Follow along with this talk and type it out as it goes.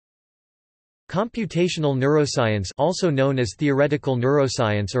Computational neuroscience, also known as theoretical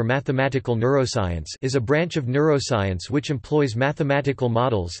neuroscience or mathematical neuroscience, is a branch of neuroscience which employs mathematical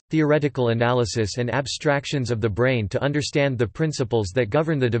models, theoretical analysis and abstractions of the brain to understand the principles that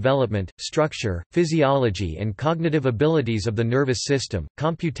govern the development, structure, physiology and cognitive abilities of the nervous system.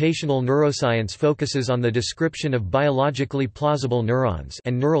 Computational neuroscience focuses on the description of biologically plausible neurons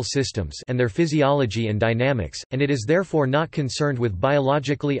and neural systems and their physiology and dynamics, and it is therefore not concerned with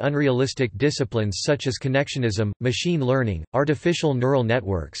biologically unrealistic disciplines such as connectionism, machine learning, artificial neural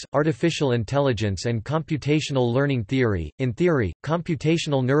networks, artificial intelligence and computational learning theory. In theory,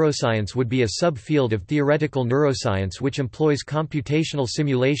 computational neuroscience would be a subfield of theoretical neuroscience which employs computational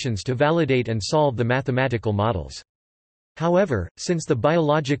simulations to validate and solve the mathematical models. However, since the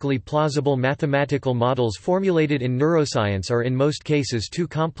biologically plausible mathematical models formulated in neuroscience are in most cases too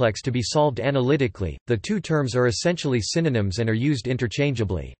complex to be solved analytically, the two terms are essentially synonyms and are used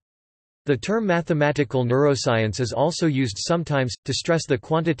interchangeably. The term mathematical neuroscience is also used sometimes, to stress the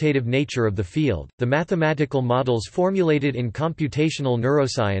quantitative nature of the field. The mathematical models formulated in computational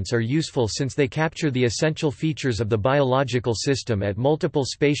neuroscience are useful since they capture the essential features of the biological system at multiple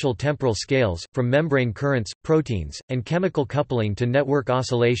spatial temporal scales, from membrane currents, proteins, and chemical coupling to network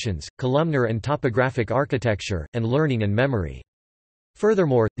oscillations, columnar and topographic architecture, and learning and memory.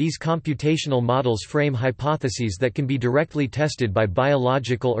 Furthermore, these computational models frame hypotheses that can be directly tested by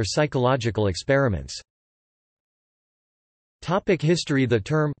biological or psychological experiments. History. The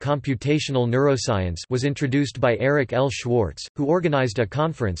term computational neuroscience was introduced by Eric L. Schwartz, who organized a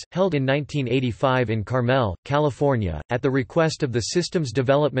conference, held in 1985 in Carmel, California, at the request of the Systems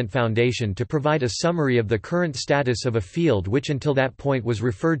Development Foundation to provide a summary of the current status of a field which until that point was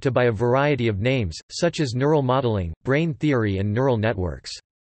referred to by a variety of names, such as neural modeling, brain theory and neural networks.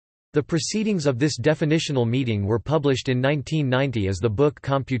 The proceedings of this definitional meeting were published in 1990 as the book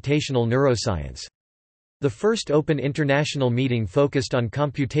Computational Neuroscience. The first open international meeting focused on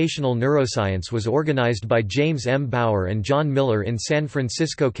computational neuroscience was organized by James M. Bauer and John Miller in San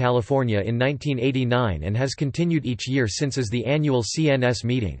Francisco, California in 1989 and has continued each year since as the annual CNS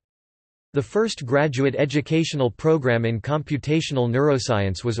meeting. The first graduate educational program in computational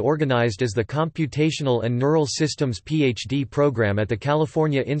neuroscience was organized as the Computational and Neural Systems PhD program at the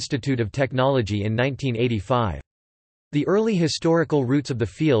California Institute of Technology in 1985. The early historical roots of the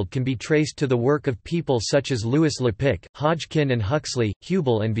field can be traced to the work of people such as Louis Lepic, Hodgkin and Huxley,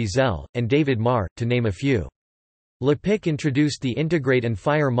 Hubel and Wiesel, and David Marr, to name a few. Lepic introduced the integrate and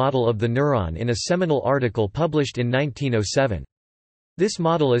fire model of the neuron in a seminal article published in 1907. This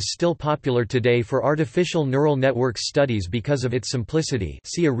model is still popular today for artificial neural networks studies because of its simplicity.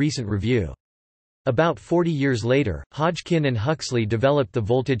 See a recent review. About 40 years later, Hodgkin and Huxley developed the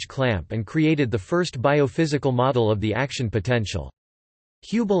voltage clamp and created the first biophysical model of the action potential.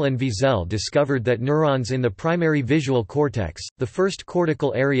 Hubel and Wiesel discovered that neurons in the primary visual cortex, the first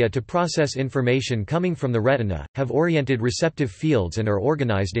cortical area to process information coming from the retina, have oriented receptive fields and are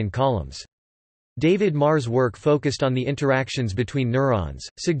organized in columns. David Marr's work focused on the interactions between neurons,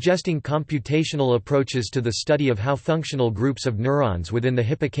 suggesting computational approaches to the study of how functional groups of neurons within the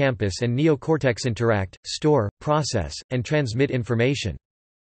hippocampus and neocortex interact, store, process, and transmit information.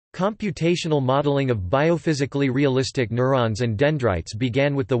 Computational modeling of biophysically realistic neurons and dendrites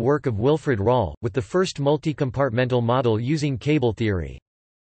began with the work of Wilfred Rall, with the first multi-compartmental model using cable theory.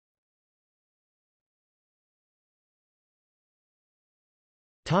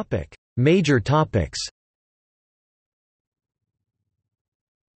 Major topics.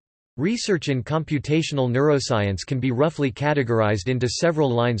 Research in computational neuroscience can be roughly categorized into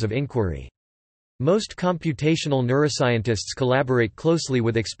several lines of inquiry. Most computational neuroscientists collaborate closely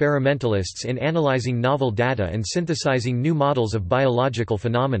with experimentalists in analyzing novel data and synthesizing new models of biological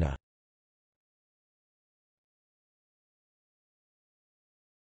phenomena.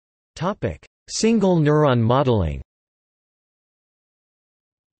 Single neuron modeling.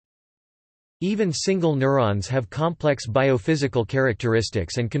 Even single neurons have complex biophysical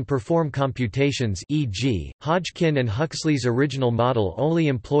characteristics and can perform computations, e.g., Hodgkin and Huxley's original model only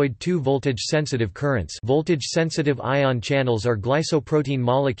employed two voltage-sensitive currents. Voltage-sensitive ion channels are glycoprotein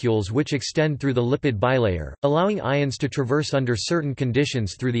molecules which extend through the lipid bilayer, allowing ions to traverse under certain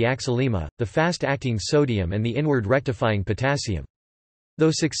conditions through the axolema, the fast-acting sodium and the inward rectifying potassium. Though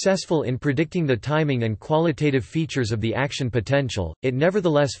successful in predicting the timing and qualitative features of the action potential, it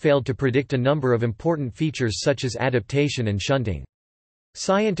nevertheless failed to predict a number of important features such as adaptation and shunting.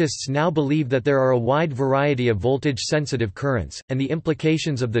 Scientists now believe that there are a wide variety of voltage-sensitive currents, and the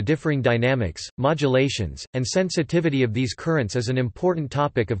implications of the differing dynamics, modulations, and sensitivity of these currents is an important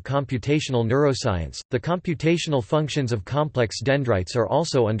topic of computational neuroscience. The computational functions of complex dendrites are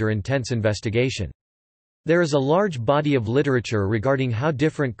also under intense investigation. There is a large body of literature regarding how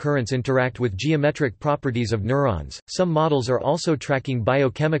different currents interact with geometric properties of neurons. Some models are also tracking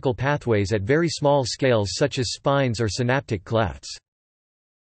biochemical pathways at very small scales, such as spines or synaptic clefts.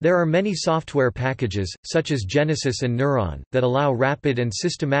 There are many software packages, such as Genesis and Neuron, that allow rapid and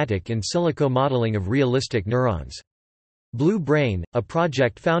systematic in silico modeling of realistic neurons. Blue Brain, a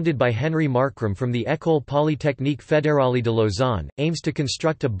project founded by Henry Markram from the École Polytechnique Fédérale de Lausanne, aims to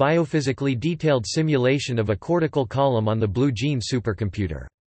construct a biophysically detailed simulation of a cortical column on the Blue Gene supercomputer.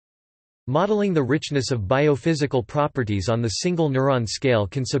 Modeling the richness of biophysical properties on the single neuron scale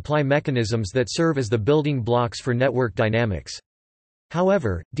can supply mechanisms that serve as the building blocks for network dynamics.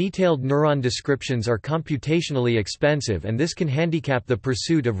 However, detailed neuron descriptions are computationally expensive, and this can handicap the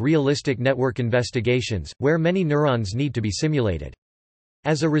pursuit of realistic network investigations, where many neurons need to be simulated.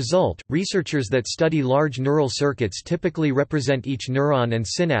 As a result, researchers that study large neural circuits typically represent each neuron and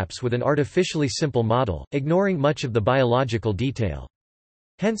synapse with an artificially simple model, ignoring much of the biological detail.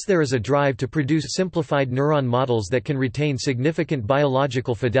 Hence there is a drive to produce simplified neuron models that can retain significant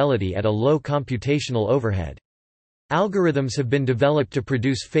biological fidelity at a low computational overhead. Algorithms have been developed to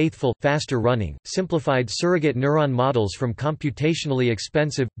produce faithful, faster-running, simplified surrogate neuron models from computationally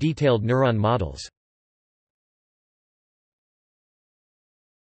expensive, detailed neuron models.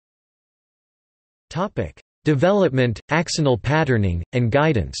 Development, axonal patterning, and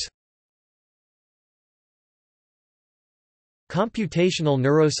guidance. Computational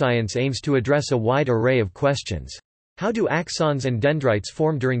neuroscience aims to address a wide array of questions. How do axons and dendrites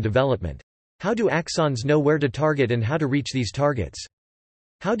form during development? How do axons know where to target and how to reach these targets?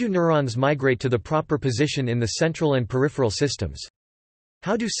 How do neurons migrate to the proper position in the central and peripheral systems?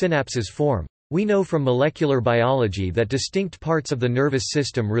 How do synapses form? We know from molecular biology that distinct parts of the nervous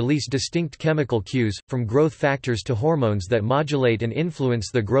system release distinct chemical cues, from growth factors to hormones that modulate and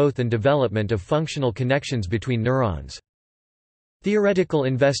influence the growth and development of functional connections between neurons. Theoretical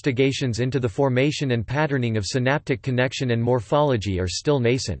investigations into the formation and patterning of synaptic connection and morphology are still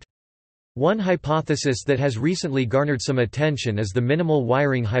nascent. One hypothesis that has recently garnered some attention is the minimal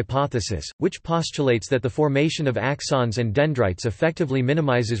wiring hypothesis, which postulates that the formation of axons and dendrites effectively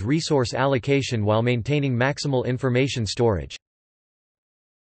minimizes resource allocation while maintaining maximal information storage.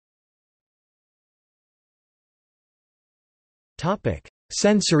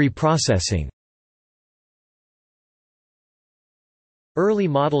 Sensory processing. Early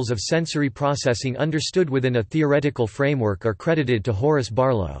models of sensory processing understood within a theoretical framework are credited to Horace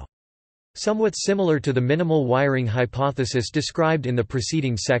Barlow. Somewhat similar to the minimal wiring hypothesis described in the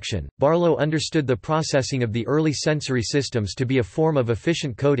preceding section, Barlow understood the processing of the early sensory systems to be a form of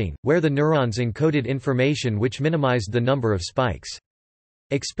efficient coding, where the neurons encoded information which minimized the number of spikes.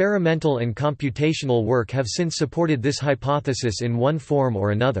 Experimental and computational work have since supported this hypothesis in one form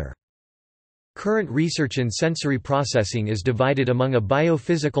or another. Current research in sensory processing is divided among a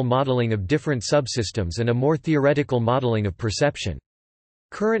biophysical modeling of different subsystems and a more theoretical modeling of perception.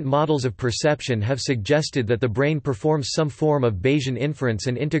 Current models of perception have suggested that the brain performs some form of Bayesian inference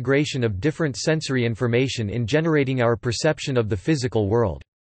and integration of different sensory information in generating our perception of the physical world.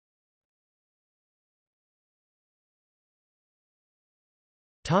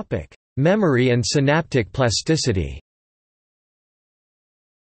 Memory and synaptic plasticity.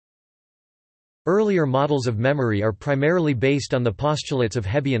 Earlier models of memory are primarily based on the postulates of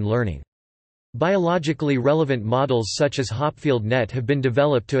Hebbian learning. Biologically relevant models such as Hopfield net have been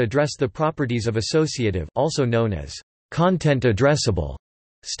developed to address the properties of associative, also known as content-addressable,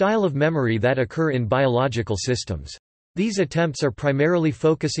 style of memory that occur in biological systems. These attempts are primarily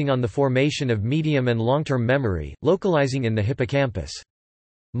focusing on the formation of medium and long-term memory, localizing in the hippocampus.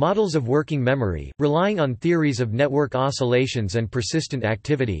 Models of working memory, relying on theories of network oscillations and persistent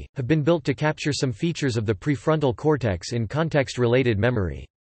activity, have been built to capture some features of the prefrontal cortex in context-related memory.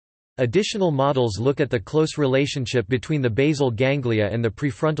 Additional models look at the close relationship between the basal ganglia and the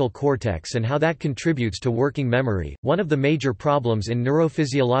prefrontal cortex and how that contributes to working memory. One of the major problems in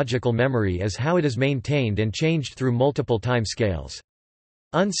neurophysiological memory is how it is maintained and changed through multiple time scales.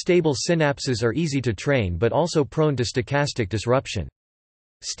 Unstable synapses are easy to train but also prone to stochastic disruption.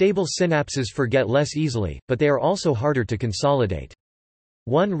 Stable synapses forget less easily, but they are also harder to consolidate.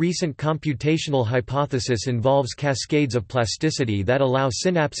 One recent computational hypothesis involves cascades of plasticity that allow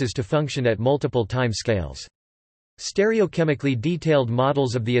synapses to function at multiple time scales. Stereochemically detailed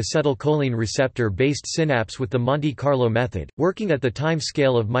models of the acetylcholine receptor-based synapse with the Monte Carlo method, working at the time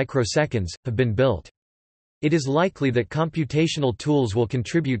scale of microseconds, have been built. It is likely that computational tools will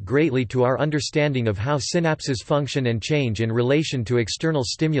contribute greatly to our understanding of how synapses function and change in relation to external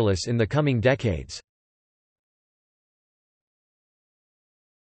stimulus in the coming decades.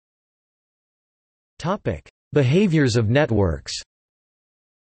 Behaviors of networks.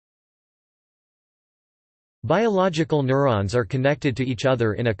 Biological neurons are connected to each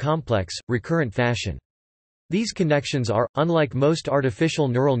other in a complex, recurrent fashion. These connections are, unlike most artificial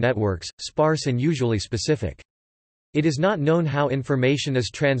neural networks, sparse and usually specific. It is not known how information is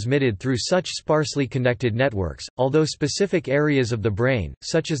transmitted through such sparsely connected networks, although specific areas of the brain,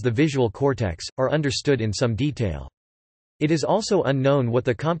 such as the visual cortex, are understood in some detail. It is also unknown what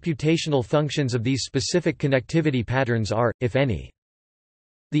the computational functions of these specific connectivity patterns are, if any.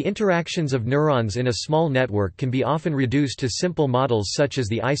 The interactions of neurons in a small network can be often reduced to simple models such as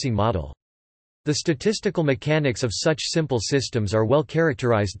the Ising model. The statistical mechanics of such simple systems are well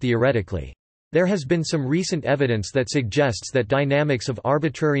characterized theoretically. There has been some recent evidence that suggests that dynamics of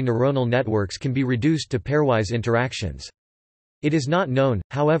arbitrary neuronal networks can be reduced to pairwise interactions. It is not known,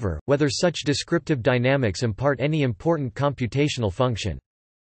 however, whether such descriptive dynamics impart any important computational function.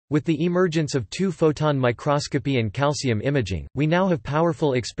 With the emergence of two-photon microscopy and calcium imaging, we now have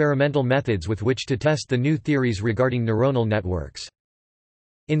powerful experimental methods with which to test the new theories regarding neuronal networks.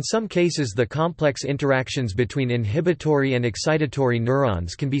 In some cases, the complex interactions between inhibitory and excitatory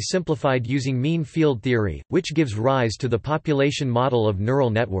neurons can be simplified using mean field theory, which gives rise to the population model of neural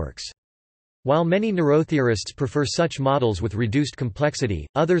networks. While many neurotheorists prefer such models with reduced complexity,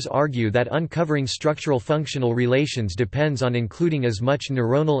 others argue that uncovering structural functional relations depends on including as much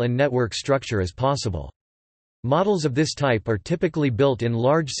neuronal and network structure as possible. Models of this type are typically built in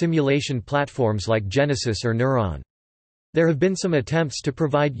large simulation platforms like Genesis or Neuron. There have been some attempts to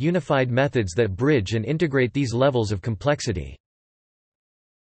provide unified methods that bridge and integrate these levels of complexity.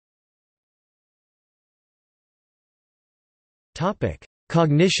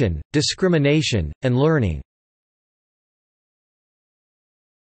 Cognition, discrimination, and learning.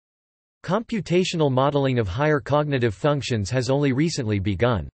 Computational modeling of higher cognitive functions has only recently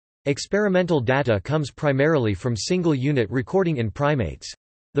begun. Experimental data comes primarily from single-unit recording in primates.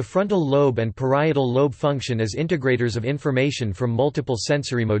 The frontal lobe and parietal lobe function as integrators of information from multiple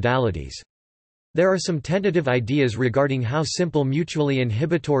sensory modalities. There are some tentative ideas regarding how simple mutually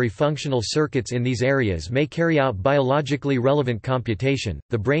inhibitory functional circuits in these areas may carry out biologically relevant computation.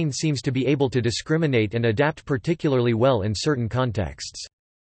 The brain seems to be able to discriminate and adapt particularly well in certain contexts.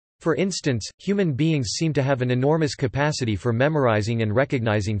 For instance, human beings seem to have an enormous capacity for memorizing and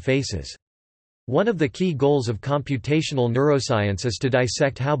recognizing faces. One of the key goals of computational neuroscience is to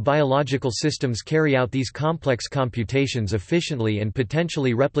dissect how biological systems carry out these complex computations efficiently and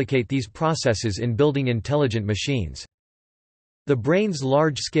potentially replicate these processes in building intelligent machines. The brain's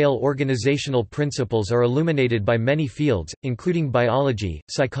large-scale organizational principles are illuminated by many fields, including biology,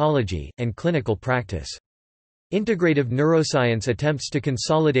 psychology, and clinical practice. Integrative neuroscience attempts to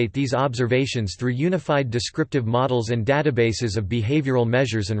consolidate these observations through unified descriptive models and databases of behavioral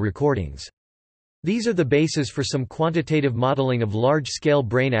measures and recordings. These are the basis for some quantitative modeling of large-scale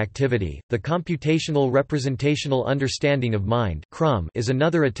brain activity. The computational representational understanding of mind (CRUM) is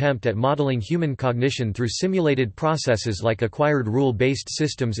another attempt at modeling human cognition through simulated processes like acquired rule-based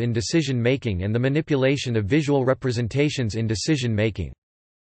systems in decision-making and the manipulation of visual representations in decision-making.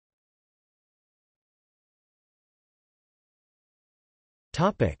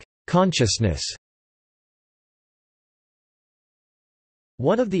 Topic: Consciousness.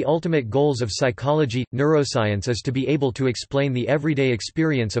 One of the ultimate goals of psychology, neuroscience is to be able to explain the everyday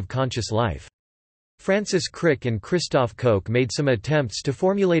experience of conscious life. Francis Crick and Christoph Koch made some attempts to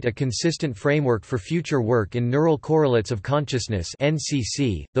formulate a consistent framework for future work in neural correlates of consciousness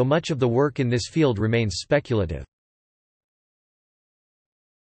 (NCC), though much of the work in this field remains speculative.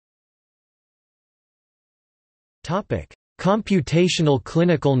 Topic: Computational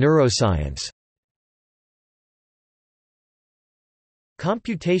clinical neuroscience.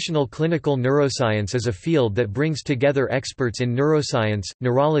 Computational clinical neuroscience is a field that brings together experts in neuroscience,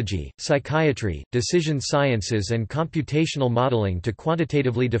 neurology, psychiatry, decision sciences and computational modeling to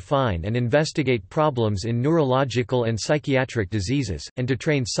quantitatively define and investigate problems in neurological and psychiatric diseases, and to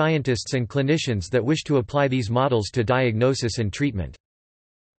train scientists and clinicians that wish to apply these models to diagnosis and treatment.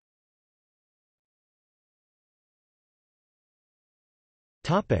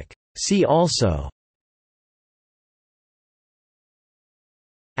 See also: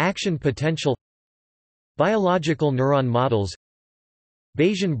 Action potential, biological neuron models,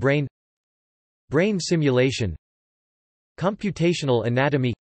 Bayesian brain, brain simulation, Computational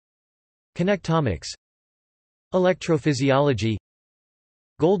anatomy, Connectomics, Electrophysiology,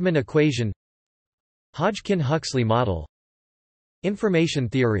 Goldman equation, Hodgkin-Huxley model, Information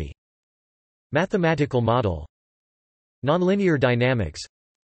theory, Mathematical model, Nonlinear dynamics,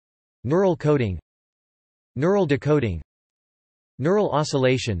 Neural coding, Neural decoding, Neural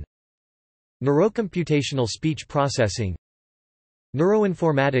oscillation, Neurocomputational speech processing,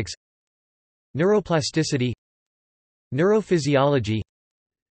 Neuroinformatics, Neuroplasticity, Neurophysiology,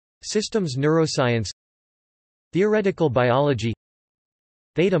 Systems neuroscience, Theoretical biology,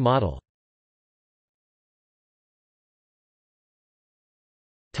 Theta model.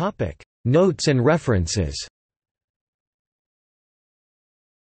 Topic: Notes and references.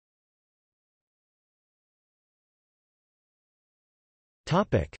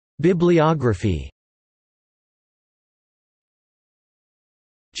 Topic: Bibliography.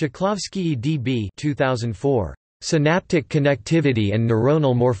 Chklovsky D.B. 2004. Synaptic Connectivity and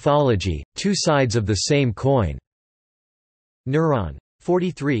Neuronal Morphology, Two Sides of the Same Coin. Neuron.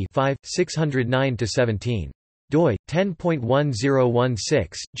 43 609–17. doi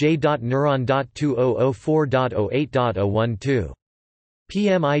 10.1016 j.neuron.2004.08.012.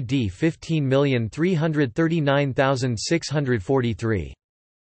 PMID 15339643.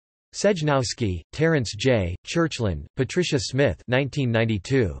 Sejnowski, Terence J., Churchland, Patricia Smith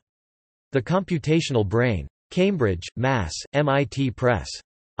 1992. The Computational Brain. Cambridge, Mass., MIT Press.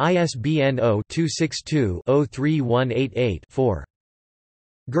 ISBN 0-262-03188-4.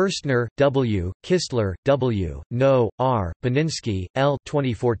 Gerstner, W., Kistler, W., No., R., Baninsky, L.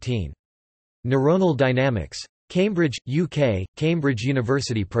 2014. Neuronal Dynamics. Cambridge, UK, Cambridge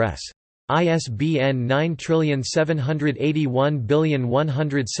University Press. ISBN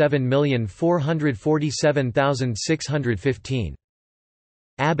 9781107447615.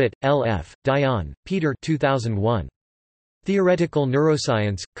 Abbott, L. F., Dion, Peter 2001. Theoretical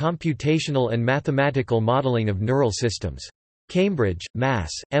Neuroscience, Computational and Mathematical Modeling of Neural Systems. Cambridge,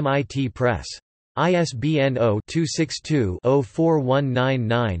 Mass., MIT Press. ISBN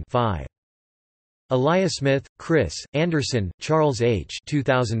 0-262-04199-5. Elias Smith, Chris, Anderson, Charles H.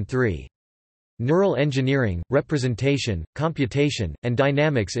 2003. Neural Engineering, Representation, Computation, and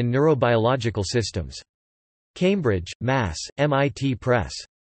Dynamics in Neurobiological Systems. Cambridge, Mass., MIT Press.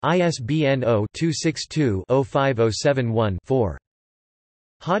 ISBN 0-262-05071-4.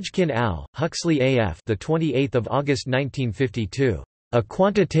 Hodgkin Al, Huxley A.F. The 28th of August 1952. A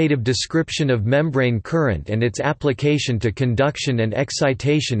Quantitative Description of Membrane Current and Its Application to Conduction and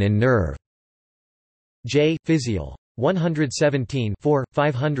Excitation in Nerve. J. Physial. 117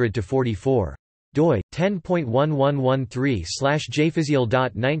 500–44. doi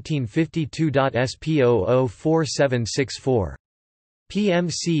 10.1113/jphysial.1952.sp004764.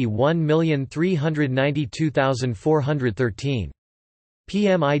 PMC 1392413.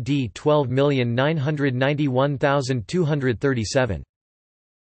 PMID 12991237.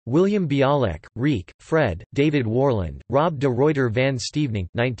 William Bialek, Reek, Fred, David Warland, Rob de Ruyter van Stevenink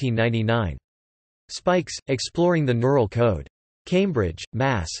 1999. Spikes, Exploring the Neural Code. Cambridge,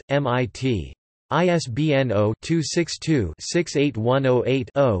 Mass., MIT. ISBN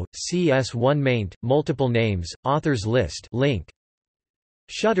 0-262-68108-0, CS1 maint, multiple names, authors list link.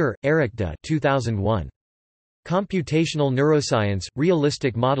 Schutter, Ericda 2001. Computational Neuroscience,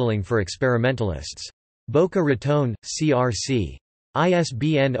 Realistic Modeling for Experimentalists. Boca Raton, CRC.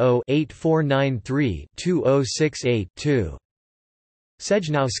 ISBN 0-8493-2068-2.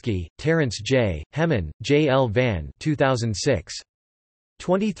 Sejnowski, Terence J., Hemin, J. L. Van 2006.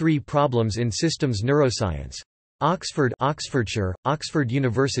 23 Problems in Systems Neuroscience. Oxford, Oxfordshire, Oxford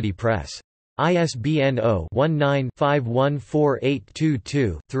University Press. ISBN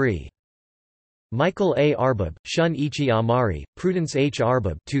 0-19-514822-3. Michael A. Arbab, Shun Ichi Amari, Prudence H.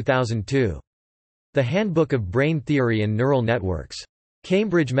 Arbab 2002. The Handbook of Brain Theory and Neural Networks.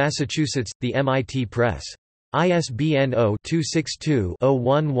 Cambridge, Massachusetts, The MIT Press. ISBN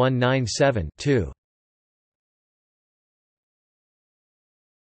 0-262-01197-2.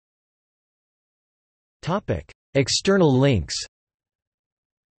 External links.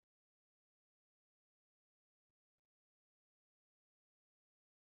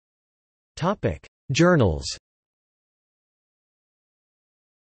 Journals.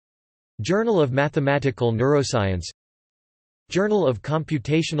 Journal of Mathematical Neuroscience, Journal of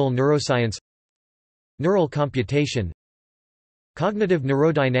Computational Neuroscience, Neural Computation, Cognitive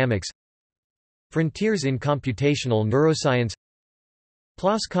Neurodynamics, Frontiers in Computational Neuroscience,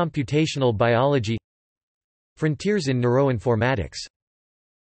 PLOS Computational Biology, Frontiers in Neuroinformatics.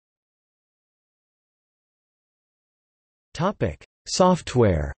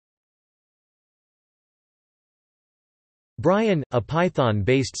 Software. Brian, a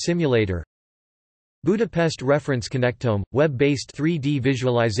Python-based simulator. Budapest Reference Connectome, web-based 3D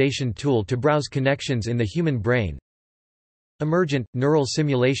visualization tool to browse connections in the human brain. Emergent, neural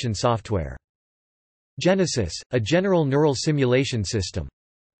simulation software. Genesis, a general neural simulation system.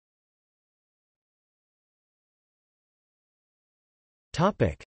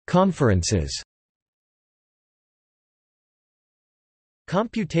 Conferences.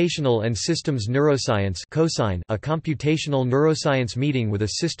 Computational and Systems Neuroscience (COSINE), a computational neuroscience meeting with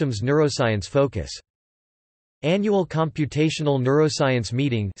a systems neuroscience focus. Annual Computational Neuroscience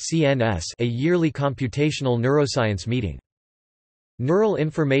Meeting (CNS), a yearly computational neuroscience meeting. Neural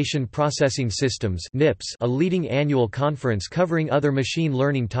Information Processing Systems (NIPS), a leading annual conference covering other machine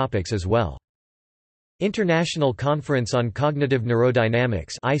learning topics as well. International Conference on Cognitive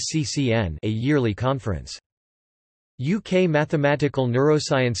Neurodynamics (ICCN), a yearly conference. UK Mathematical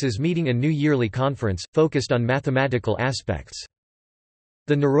Neurosciences meeting, a new yearly conference, focused on mathematical aspects.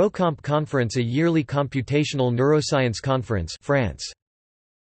 The Neurocomp Conference, a yearly computational neuroscience conference, France.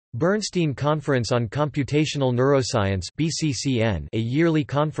 Bernstein Conference on Computational Neuroscience (BCCN), a yearly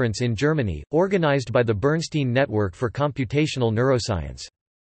conference in Germany, organized by the Bernstein Network for Computational Neuroscience.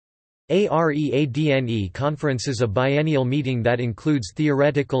 AREADNE Conferences, a biennial meeting that includes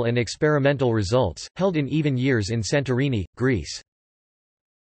theoretical and experimental results, held in even years in Santorini, Greece.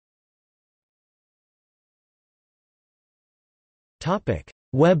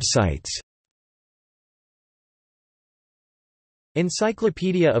 Websites.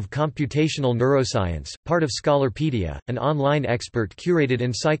 Encyclopedia of Computational Neuroscience, part of Scholarpedia, an online expert-curated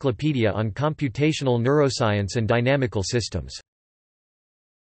encyclopedia on computational neuroscience and dynamical systems.